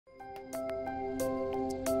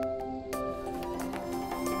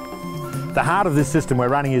The heart of this system we're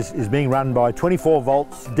running is being run by 24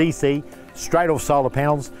 volts DC, straight off solar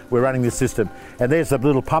panels. We're running this system. And there's the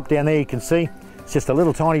little pump down there you can see. It's just a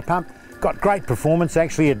little tiny pump. Got great performance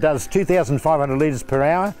actually. It does 2,500 litres per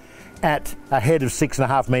hour at a head of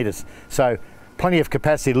 6.5 metres. So plenty of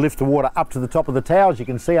capacity to lift the water up to the top of the tower, as you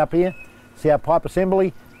can see up here. See our pipe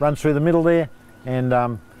assembly runs through the middle there,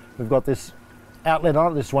 and we've got this outlet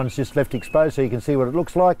on it. This one's just left exposed so you can see what it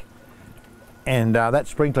looks like. And that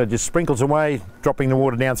sprinkler just sprinkles away, dropping the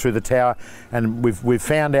water down through the tower. And we've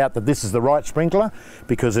found out that this is the right sprinkler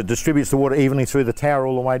because it distributes the water evenly through the tower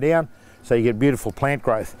all the way down, so you get beautiful plant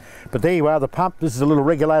growth. But there you are, the pump. This is a little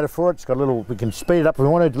regulator for it. It's got a little, we can speed it up if we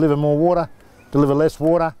want to, deliver more water, deliver less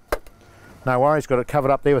water. No worries, got it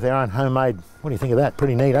covered up there with our own homemade. What do you think of that?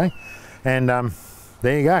 Pretty neat, eh? And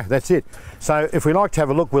there you go, that's it. So if we like to have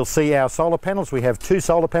a look, we'll see our solar panels. We have 2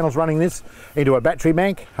 solar panels running this into a battery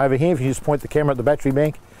bank over here. If you just point the camera at the battery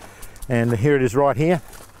bank, and here it is right here.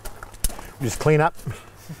 Just clean up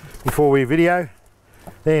before we video.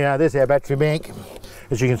 There you are, there's our battery bank.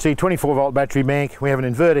 As you can see, 24 volt battery bank. We have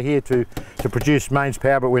an inverter here to produce mains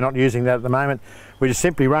power, but we're not using that at the moment. We're just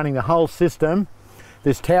simply running the whole system,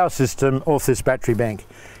 this tower system, off this battery bank.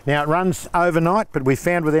 Now it runs overnight, but we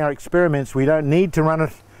found with our experiments we don't need to run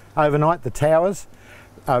it overnight. The towers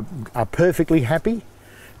are perfectly happy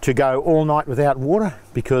to go all night without water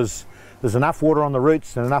because there's enough water on the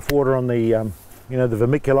roots and enough water on the you know, the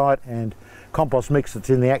vermiculite and compost mix that's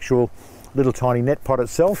in the actual little tiny net pot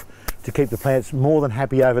itself to keep the plants more than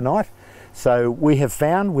happy overnight. So we have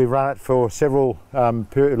found, we've run it for several long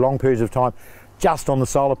periods of time just on the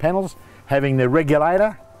solar panels, having the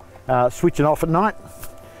regulator switching off at night.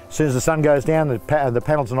 As soon as the sun goes down, the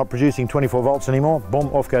panels are not producing 24 volts anymore. Boom,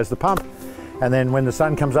 off goes the pump. And then when the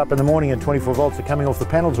sun comes up in the morning and 24 volts are coming off the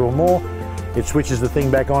panels or more, it switches the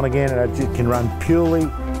thing back on again, and it can run purely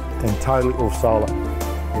and totally off solar.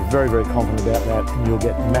 We're very, very confident about that, and you'll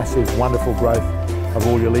get massive, wonderful growth of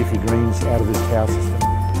all your leafy greens out of this tower system.